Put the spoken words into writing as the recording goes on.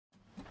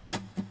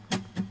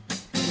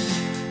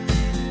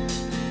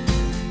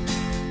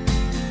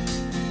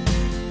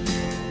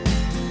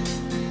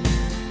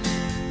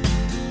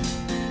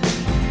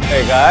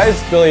Hey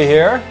guys, Billy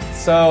here.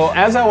 So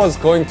as I was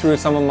going through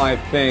some of my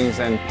things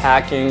and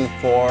packing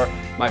for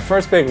my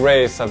first big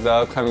race of the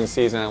upcoming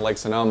season at Lake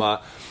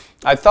Sonoma,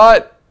 I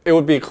thought it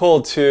would be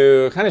cool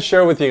to kind of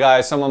share with you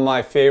guys some of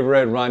my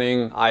favorite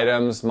running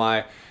items,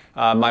 my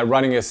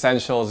running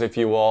essentials, if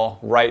you will,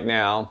 right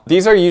now.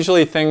 These are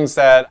usually things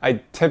that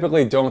I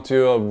typically don't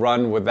do a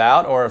run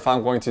without, or if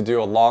I'm going to do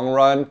a long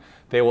run,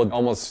 they will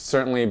almost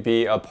certainly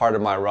be a part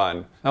of my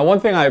run. Now, one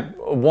thing I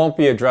won't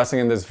be addressing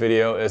in this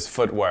video is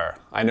footwear.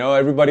 I know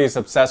everybody is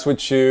obsessed with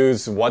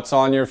shoes, what's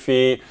on your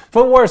feet.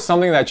 Footwear is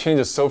something that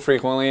changes so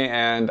frequently,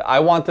 and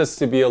I want this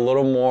to be a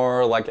little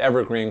more like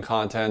evergreen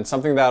content,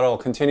 something that'll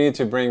continue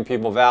to bring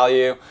people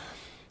value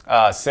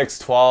 6,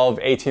 12,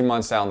 18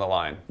 months down the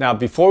line. Now,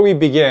 before we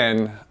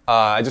begin,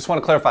 I just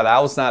want to clarify that I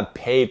was not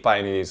paid by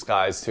any of these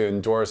guys to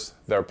endorse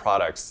their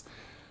products.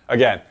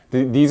 Again,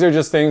 these are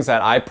just things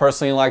that I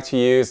personally like to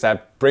use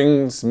that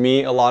brings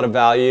me a lot of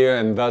value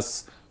and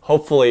thus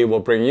hopefully will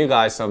bring you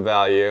guys some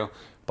value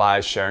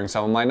by sharing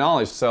some of my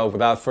knowledge. So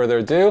without further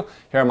ado,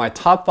 here are my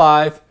top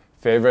 5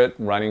 favorite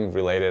running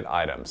related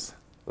items.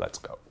 Let's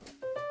go.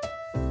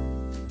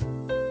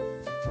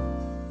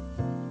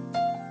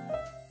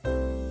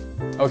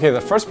 Okay,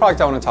 the first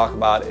product I want to talk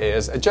about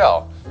is a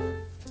gel,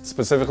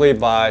 specifically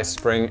by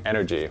Spring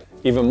Energy.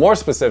 Even more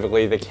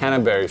specifically, the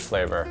Canterbury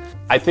flavor.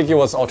 I think it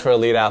was ultra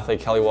elite athlete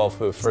Kelly Wolf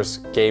who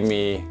first gave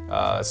me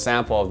a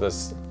sample of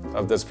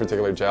this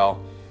particular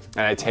gel,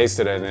 and I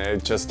tasted it and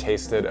it just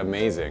tasted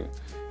amazing.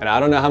 And I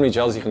don't know how many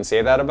gels you can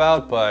say that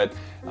about, but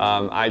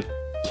I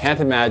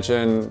can't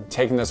imagine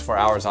taking this for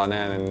hours on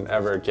end and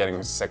ever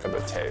getting sick of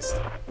the taste.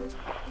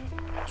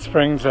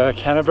 Spring's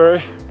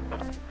Canterbury,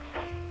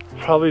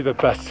 probably the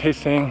best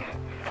tasting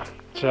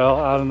gel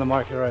out in the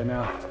market right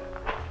now.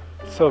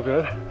 So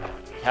good.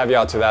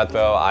 Caveat to that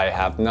though, I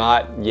have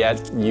not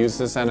yet used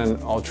this at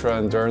an ultra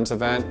endurance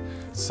event,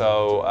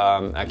 so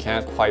I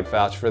can't quite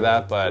vouch for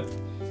that, but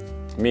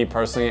me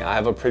personally, I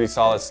have a pretty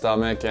solid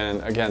stomach,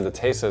 and again, the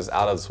taste is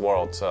out of this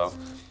world, so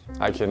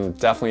I can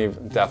definitely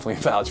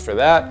vouch for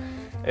that.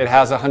 It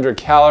has 100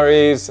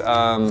 calories,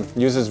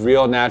 uses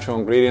real natural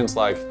ingredients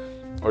like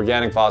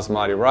organic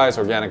basmati rice,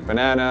 organic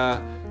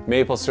banana,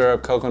 maple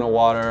syrup, coconut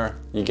water.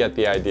 You get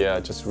the idea,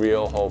 just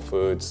real whole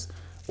foods,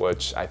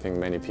 which I think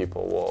many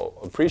people will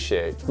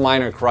appreciate.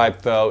 Minor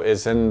gripe though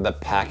is in the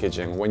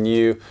packaging. When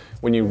you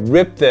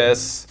rip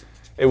this,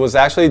 it was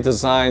actually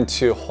designed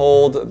to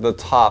hold the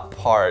top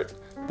part,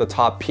 the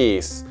top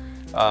piece,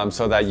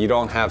 so that you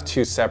don't have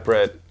two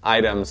separate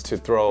items to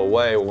throw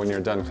away when you're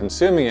done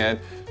consuming it,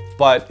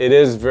 but it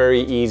is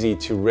very easy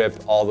to rip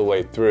all the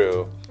way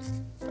through.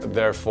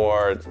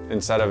 Therefore,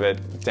 instead of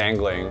it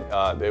dangling,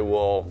 it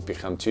will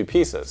become two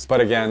pieces.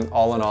 But again,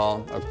 all in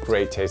all, a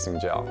great tasting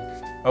gel.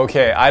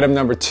 Okay, item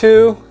number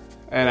 2,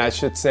 and I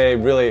should say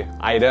really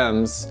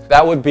items,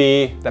 that would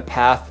be the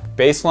Path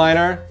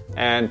Baseliner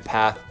and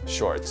Path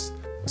Shorts.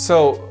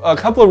 So a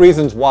couple of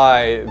reasons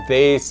why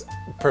they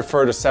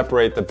prefer to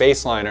separate the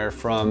baseliner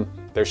from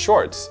their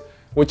shorts,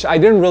 which I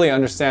didn't really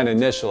understand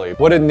initially.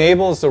 What it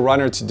enables the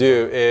runner to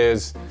do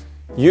is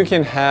you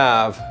can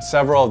have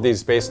several of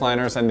these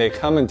baseliners and they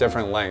come in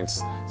different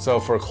lengths. So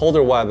for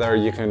colder weather,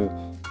 you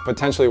can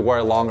potentially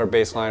wear longer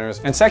baseliners.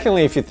 And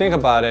secondly, if you think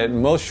about it,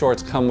 most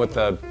shorts come with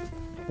the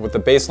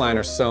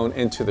baseliner sewn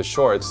into the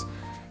shorts.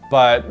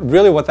 But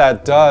really what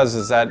that does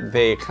is that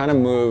they kind of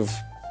move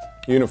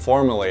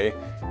uniformly,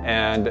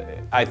 and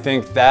I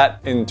think that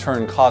in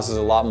turn causes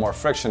a lot more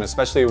friction,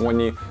 especially when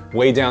you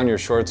weigh down your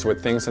shorts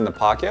with things in the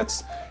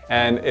pockets.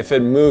 And if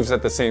it moves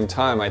at the same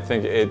time, I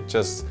think it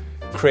just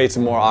creates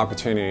more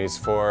opportunities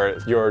for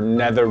your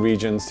nether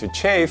regions to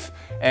chafe,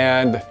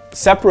 and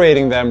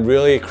separating them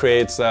really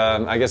creates,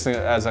 I guess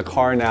as a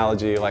car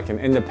analogy, like an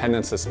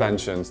independent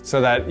suspension,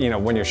 so that, you know,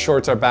 when your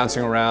shorts are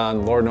bouncing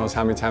around, Lord knows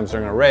how many times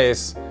during a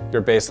race,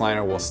 your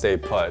baseliner will stay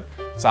put.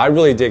 So I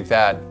really dig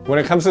that. When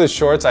it comes to the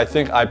shorts, I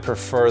think I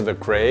prefer the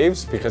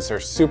Graves because they're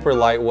super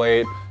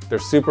lightweight, they're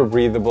super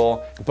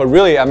breathable, but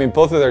really, I mean,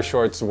 both of their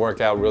shorts work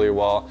out really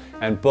well,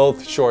 and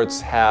both shorts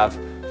have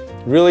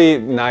really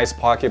nice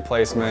pocket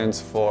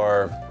placements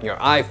for your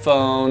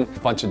iPhone, a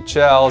bunch of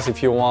gels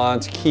if you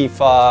want, key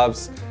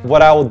fobs.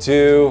 What I will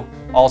do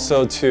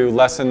also to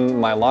lessen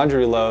my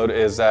laundry load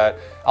is that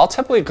I'll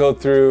typically go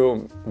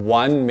through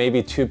 1,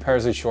 maybe 2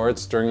 pairs of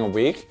shorts during a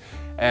week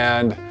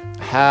and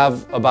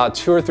have about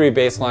 2 or 3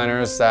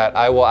 baseliners that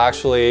I will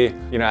actually,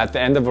 you know, at the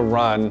end of a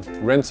run,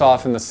 rinse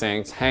off in the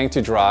sinks, hang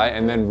to dry,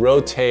 and then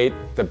rotate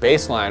the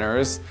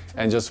baseliners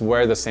and just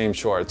wear the same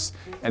shorts.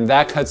 And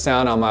that cuts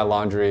down on my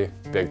laundry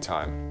big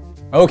time.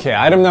 Okay,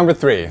 item number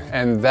 3,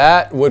 and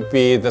that would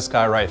be this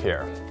guy right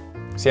here.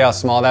 See how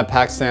small that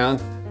packs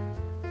down?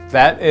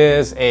 That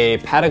is a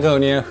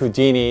Patagonia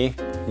Houdini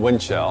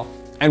windshell.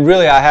 And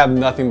really, I have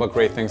nothing but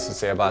great things to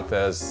say about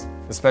this,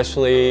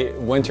 especially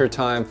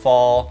wintertime,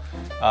 fall,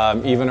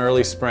 even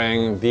early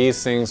spring.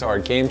 These things are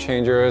game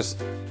changers.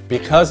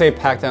 Because they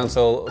pack down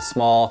so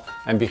small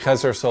and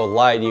because they're so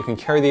light, you can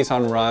carry these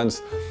on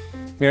runs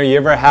You know, you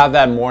ever have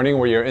that morning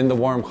where you're in the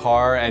warm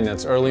car and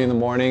it's early in the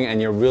morning and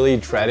you're really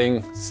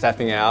dreading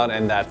stepping out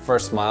and that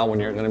first mile when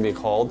you're gonna be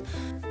cold?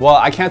 Well,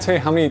 I can't tell you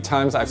how many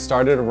times I've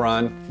started a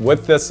run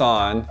with this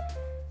on,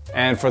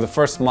 and for the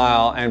first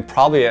mile, and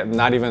probably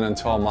not even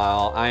until a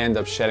mile, I end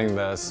up shedding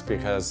this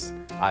because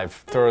I've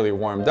thoroughly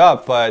warmed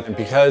up. But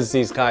because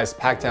these guys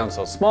pack down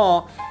so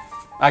small,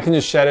 I can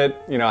just shed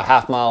it, you know, a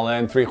half mile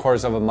in,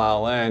 3/4 of a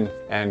mile in,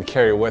 and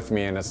carry it with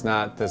me, and it's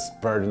not this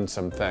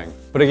burdensome thing.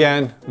 But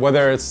again,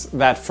 whether it's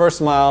that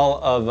first mile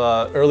of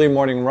an early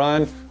morning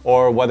run,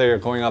 or whether you're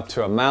going up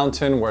to a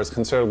mountain where it's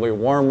considerably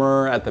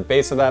warmer at the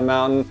base of that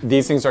mountain,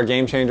 these things are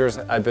game changers.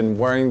 I've been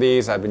wearing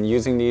these, I've been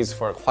using these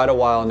for quite a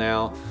while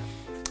now.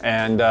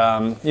 And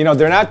you know,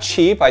 they're not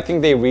cheap. I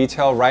think they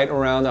retail right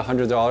around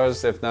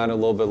 $100, if not a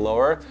little bit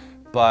lower,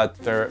 but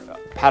they're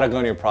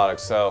Patagonia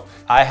products. So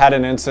I had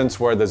an instance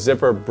where the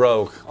zipper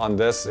broke on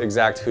this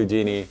exact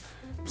Houdini.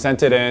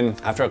 Sent it in.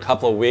 After a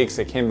couple of weeks,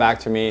 it came back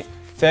to me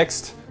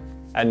fixed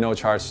at no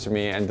charge to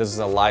me, and this is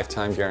a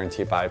lifetime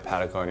guarantee by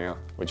Patagonia,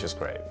 which is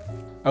great.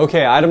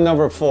 Okay, item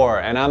number 4,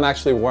 and I'm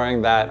actually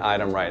wearing that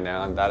item right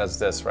now, and that is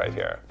this right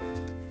here.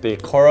 The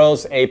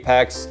Coros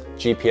Apex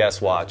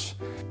GPS watch.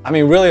 I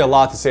mean, really a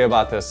lot to say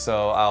about this,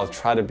 so I'll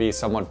try to be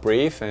somewhat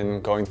brief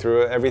in going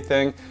through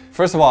everything.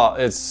 First of all,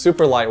 it's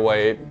super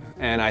lightweight,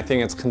 and I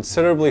think it's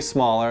considerably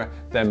smaller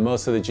than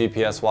most of the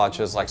GPS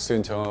watches like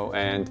Suunto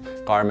and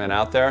Garmin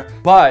out there.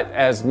 But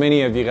as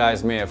many of you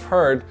guys may have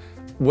heard,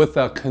 with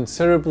a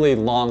considerably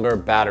longer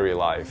battery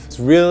life. It's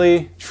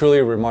really,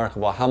 truly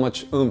remarkable how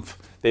much oomph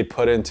they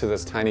put into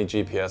this tiny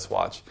GPS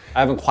watch.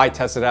 I haven't quite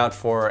tested out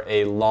for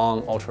a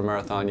long ultra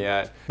marathon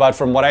yet, but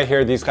from what I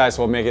hear, these guys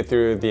will make it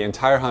through the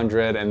entire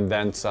 100 and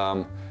then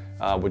some,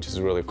 which is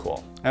really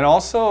cool. And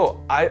also,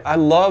 I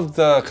love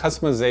the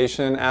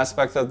customization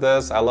aspect of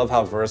this. I love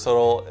how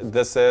versatile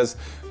this is.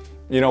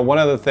 You know, one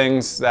of the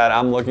things that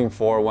I'm looking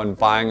for when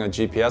buying a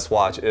GPS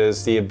watch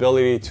is the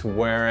ability to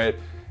wear it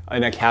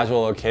in a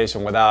casual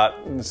occasion without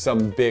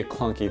some big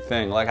clunky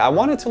thing. Like, I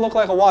want it to look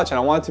like a watch and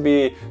I want it to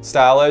be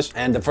stylish.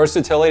 And the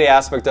versatility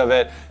aspect of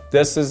it,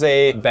 this is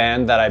a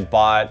band that I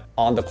bought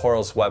on the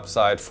Coros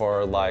website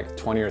for like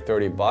 20 or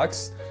 30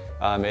 bucks.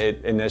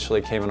 It initially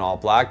came in all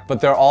black,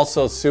 but they're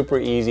also super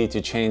easy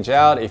to change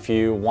out if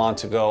you want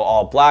to go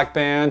all black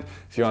band,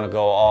 if you want to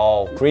go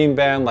all green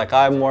band like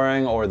I'm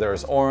wearing, or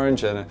there's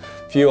orange and a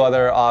few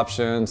other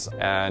options,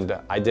 and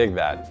I dig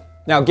that.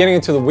 Now, getting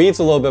into the weeds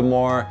a little bit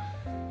more,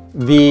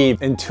 the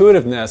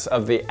intuitiveness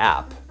of the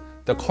app.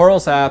 The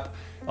Coros app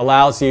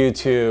allows you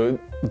to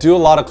do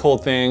a lot of cool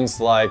things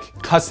like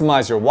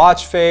customize your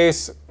watch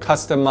face,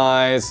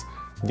 customize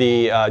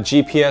the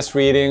GPS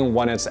reading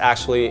when it's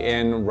actually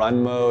in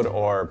run mode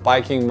or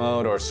biking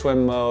mode or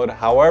swim mode.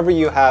 However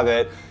you have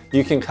it,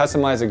 you can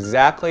customize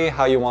exactly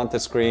how you want the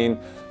screen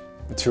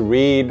to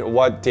read,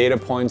 what data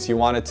points you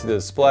want it to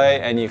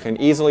display, and you can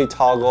easily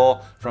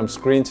toggle from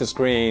screen to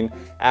screen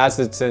as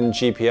it's in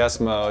GPS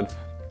mode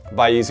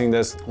by using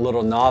this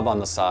little knob on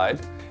the side.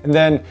 And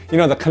then, you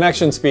know, the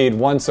connection speed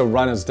once a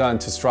run is done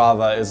to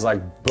Strava is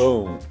like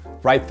boom,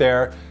 right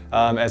there.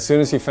 As soon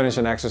as you finish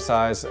an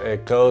exercise,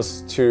 it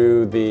goes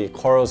to the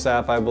Coros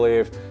app, I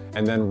believe,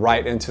 and then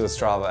right into the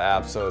Strava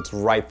app, so it's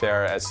right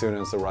there as soon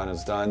as the run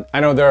is done.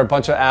 I know there are a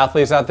bunch of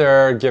athletes out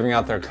there giving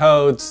out their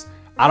codes.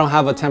 I don't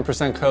have a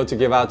 10% code to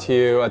give out to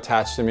you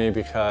attached to me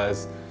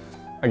because,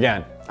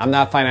 again, I'm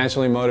not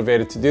financially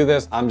motivated to do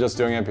this. I'm just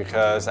doing it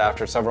because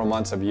after several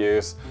months of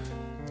use,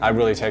 I've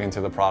really taken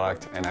to the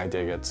product and I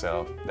dig it,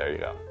 so there you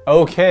go.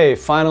 Okay,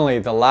 finally,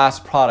 the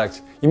last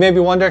product. You may be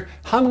wondering,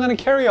 how am I gonna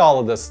carry all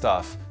of this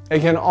stuff?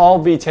 It can all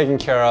be taken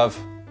care of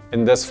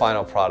in this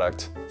final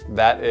product.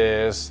 That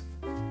is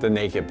the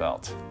Naked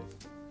Belt.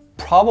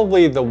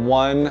 Probably the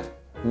one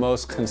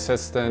most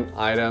consistent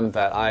item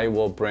that I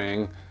will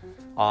bring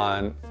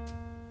on,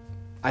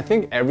 I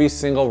think, every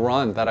single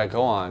run that I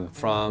go on,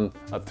 from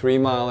a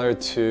 3-miler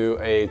to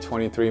a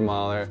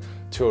 23-miler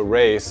to a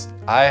race.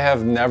 I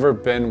have never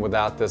been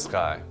without this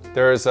guy.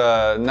 There's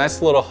a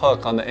nice little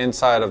hook on the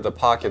inside of the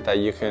pocket that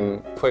you can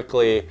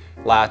quickly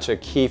latch a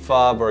key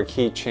fob or a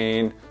key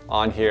chain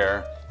on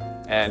here,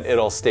 and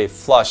it'll stay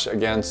flush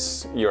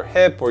against your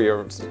hip or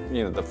your,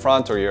 you know, the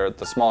front or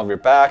the small of your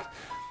back.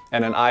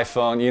 And an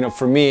iPhone, you know,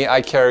 for me,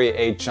 I carry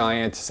a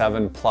giant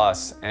 7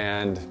 Plus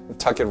and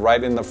tuck it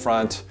right in the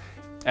front,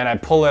 and I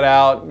pull it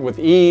out with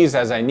ease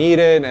as I need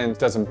it, and it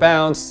doesn't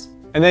bounce.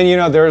 And then, you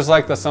know, there's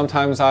like the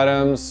sometimes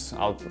items.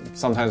 I'll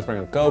sometimes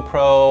bring a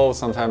GoPro,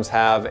 sometimes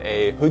have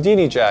a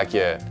Houdini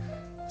jacket,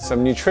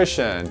 some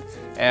nutrition,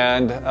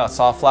 and a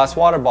soft flask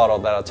water bottle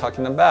that I'll tuck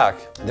in the back.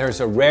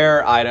 There's a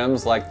rare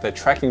items like the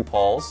trekking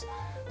poles.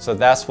 So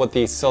that's what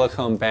these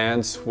silicone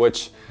bands,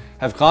 which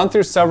have gone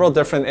through several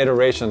different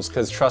iterations,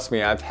 because trust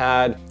me, I've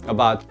had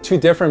about 2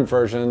 different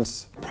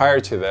versions prior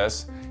to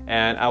this.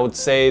 And I would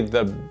say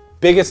the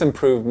biggest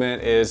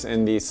improvement is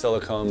in these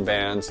silicone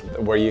bands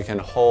where you can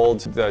hold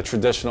the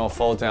traditional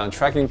fold down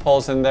trekking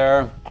poles in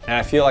there. And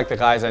I feel like the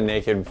guys at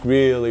Naked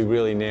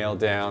really nailed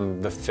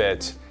down the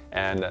fit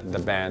and the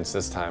bands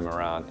this time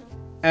around.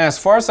 And as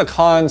far as the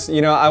cons,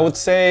 you know, I would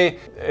say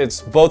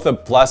it's both a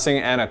blessing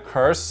and a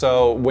curse.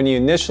 So when you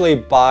initially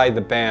buy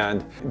the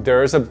band,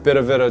 there is a bit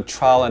of a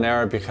trial and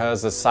error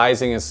because the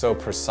sizing is so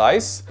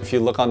precise. If you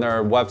look on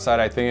their website,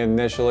 I think it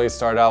initially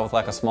started out with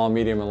like a small,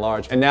 medium, and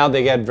large. And now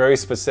they get very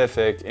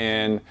specific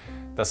in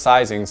the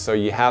sizing, so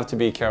you have to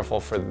be careful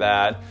for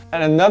that.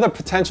 And another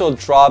potential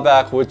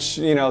drawback, which,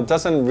 you know,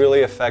 doesn't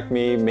really affect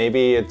me,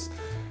 maybe it's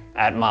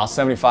at mile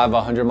 75,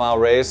 100-mile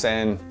race,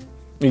 and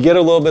you get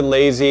a little bit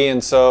lazy,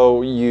 and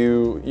so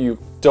you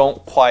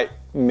don't quite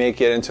make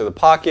it into the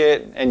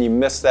pocket, and you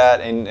miss that,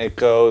 and it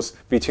goes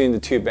between the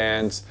two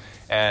bands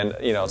and,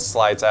 you know,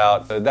 slides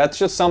out. That's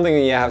just something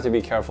that you have to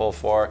be careful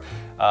for.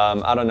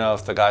 I don't know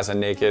if the guys at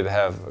Naked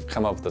have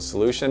come up with a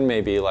solution,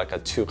 maybe like a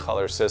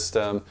 2-color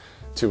system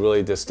to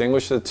really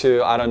distinguish the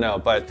two. I don't know,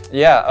 but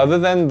yeah, other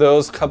than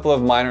those couple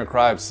of minor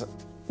gripes,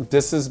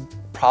 this is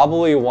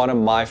probably one of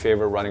my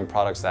favorite running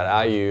products that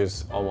I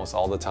use almost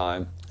all the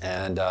time.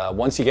 And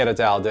once you get it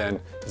dialed in,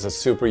 it's a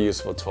super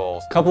useful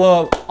tool. A couple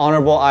of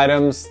honorable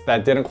items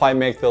that didn't quite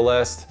make the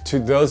list. To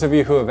those of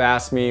you who have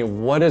asked me,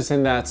 what is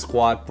in that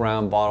squat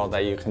brown bottle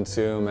that you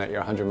consume at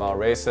your 100-mile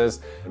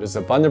races? It is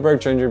a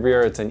Bundaberg ginger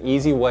beer. It's an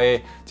easy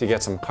way to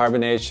get some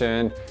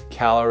carbonation,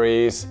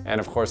 calories, and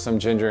of course some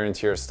ginger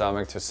into your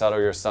stomach to settle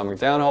your stomach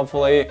down,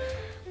 hopefully.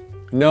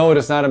 No, it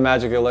is not a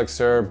magic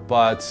elixir,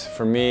 but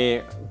for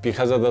me,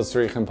 because of those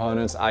 3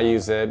 components, I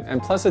use it,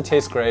 and plus it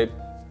tastes great.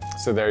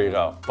 So there you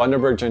go,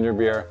 Bundaberg ginger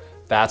beer,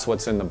 that's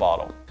what's in the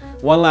bottle.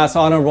 One last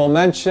honorable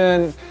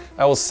mention,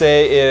 I will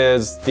say,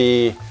 is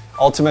the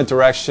Ultimate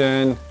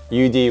Direction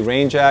UD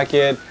rain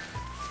jacket.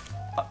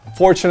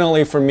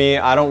 Fortunately for me,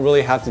 I don't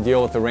really have to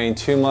deal with the rain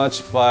too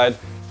much, but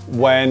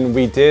when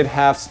we did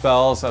have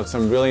spells of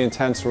some really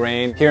intense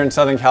rain here in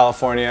Southern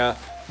California,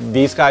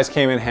 these guys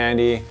came in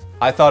handy.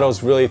 I thought it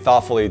was really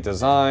thoughtfully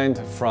designed,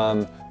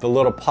 from the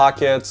little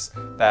pockets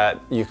that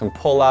you can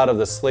pull out of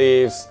the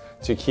sleeves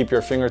to keep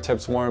your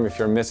fingertips warm if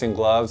you're missing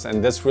gloves.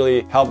 And this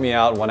really helped me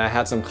out when I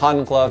had some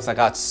cotton gloves that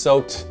got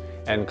soaked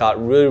and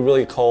got really,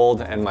 really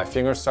cold, and my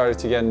fingers started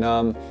to get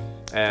numb.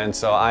 And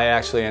so I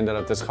actually ended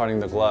up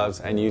discarding the gloves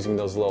and using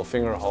those little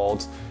finger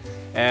holds.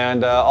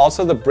 And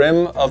also the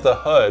brim of the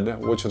hood,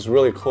 which was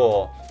really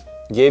cool,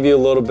 gave you a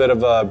little bit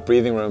of a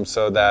breathing room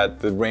so that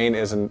the rain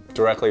isn't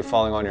directly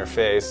falling on your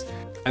face.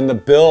 And the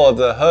bill of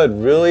the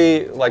hood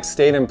really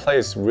stayed in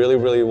place really,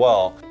 really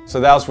well.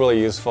 So that was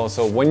really useful.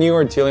 So when you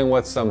are dealing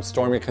with some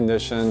stormy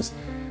conditions,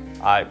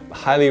 I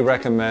highly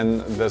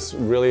recommend this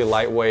really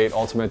lightweight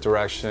Ultimate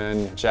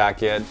Direction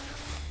jacket.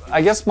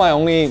 I guess my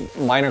only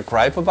minor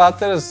gripe about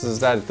this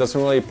is that it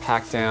doesn't really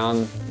pack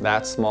down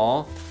that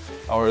small,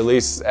 or at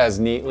least as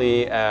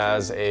neatly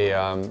as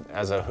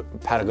a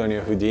Patagonia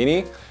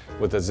Houdini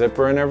with a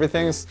zipper and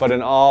everything. But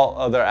in all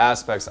other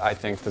aspects, I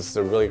think this is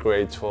a really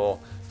great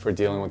tool for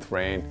dealing with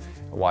rain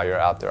while you're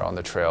out there on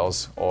the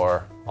trails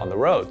or on the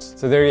roads.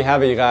 So there you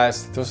have it, you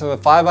guys. Those are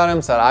the 5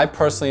 items that I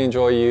personally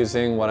enjoy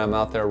using when I'm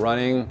out there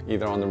running,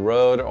 either on the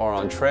road or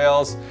on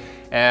trails.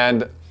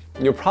 And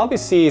you'll probably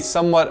see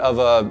somewhat of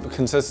a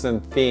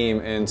consistent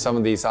theme in some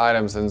of these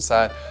items, and it's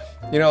that,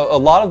 you know, a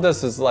lot of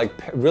this is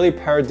really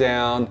pared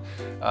down,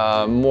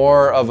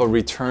 more of a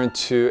return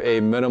to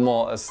a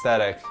minimal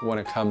aesthetic when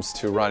it comes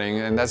to running.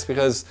 And that's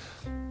because,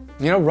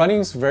 you know, running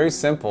is very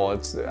simple.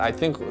 I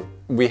think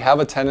we have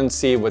a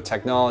tendency with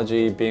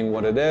technology being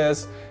what it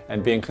is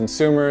and being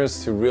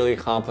consumers to really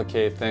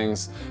complicate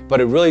things,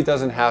 but it really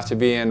doesn't have to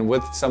be. And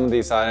with some of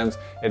these items,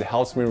 it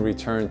helps me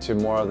return to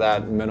more of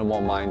that minimal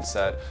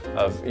mindset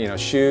of, you know,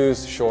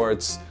 shoes,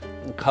 shorts,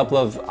 a couple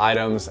of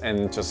items,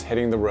 and just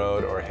hitting the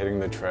road or hitting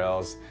the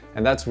trails.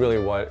 And that's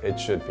really what it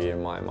should be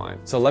in my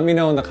mind. So let me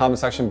know in the comment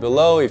section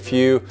below if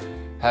you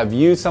have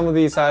used some of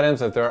these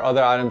items, if there are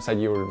other items that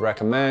you would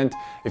recommend.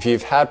 If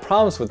you've had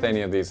problems with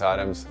any of these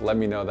items, let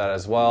me know that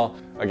as well.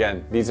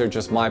 Again, these are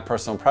just my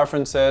personal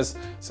preferences,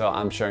 so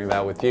I'm sharing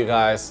that with you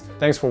guys.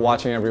 Thanks for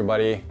watching,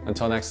 everybody.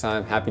 Until next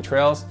time, happy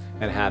trails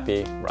and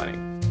happy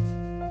running.